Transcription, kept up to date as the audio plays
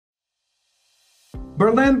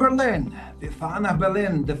Berlin, Berlin, wir fahren nach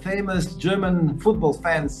Berlin, the famous German football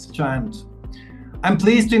fans chant. I'm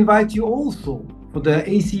pleased to invite you also for the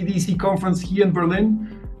ACDC conference here in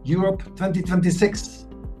Berlin, Europe 2026,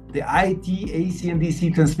 the IT, AC and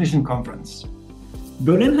DC Transmission Conference.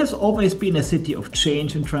 Berlin has always been a city of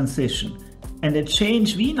change and transition, and the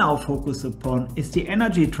change we now focus upon is the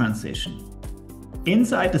energy transition.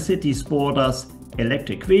 Inside the city's borders,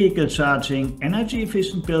 electric vehicle charging,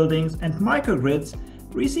 energy-efficient buildings and microgrids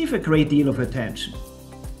receive a great deal of attention.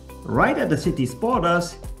 Right at the city's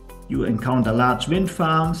borders, you encounter large wind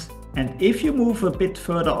farms, and if you move a bit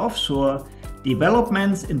further offshore,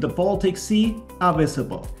 developments in the Baltic Sea are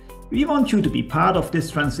visible. We want you to be part of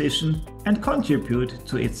this transition and contribute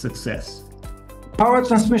to its success. Power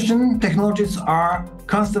transmission technologies are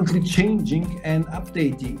constantly changing and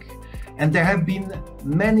updating, and there have been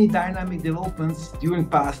many dynamic developments during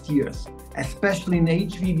past years, especially in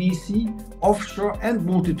HVDC, offshore and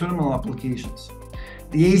multi-terminal applications.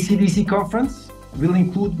 The ACDC conference will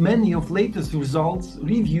include many of latest results,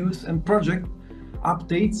 reviews and project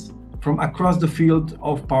updates from across the field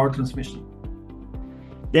of power transmission.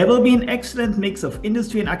 There will be an excellent mix of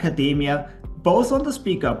industry and academia, both on the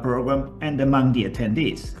speaker program and among the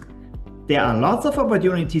attendees. There are lots of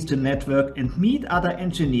opportunities to network and meet other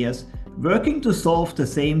engineers working to solve the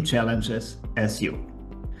same challenges as you.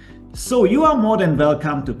 So you are more than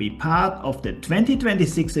welcome to be part of the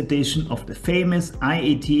 2026 edition of the famous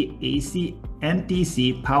IET, AC and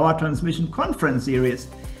DC Power Transmission Conference Series,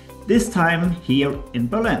 this time here in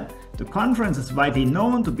Berlin. The conference is widely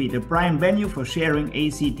known to be the prime venue for sharing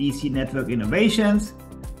AC-DC network innovations,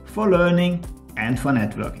 for learning and for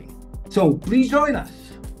networking. So please join us.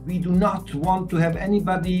 We do not want to have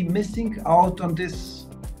anybody missing out on this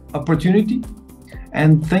opportunity.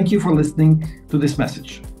 And thank you for listening to this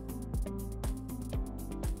message.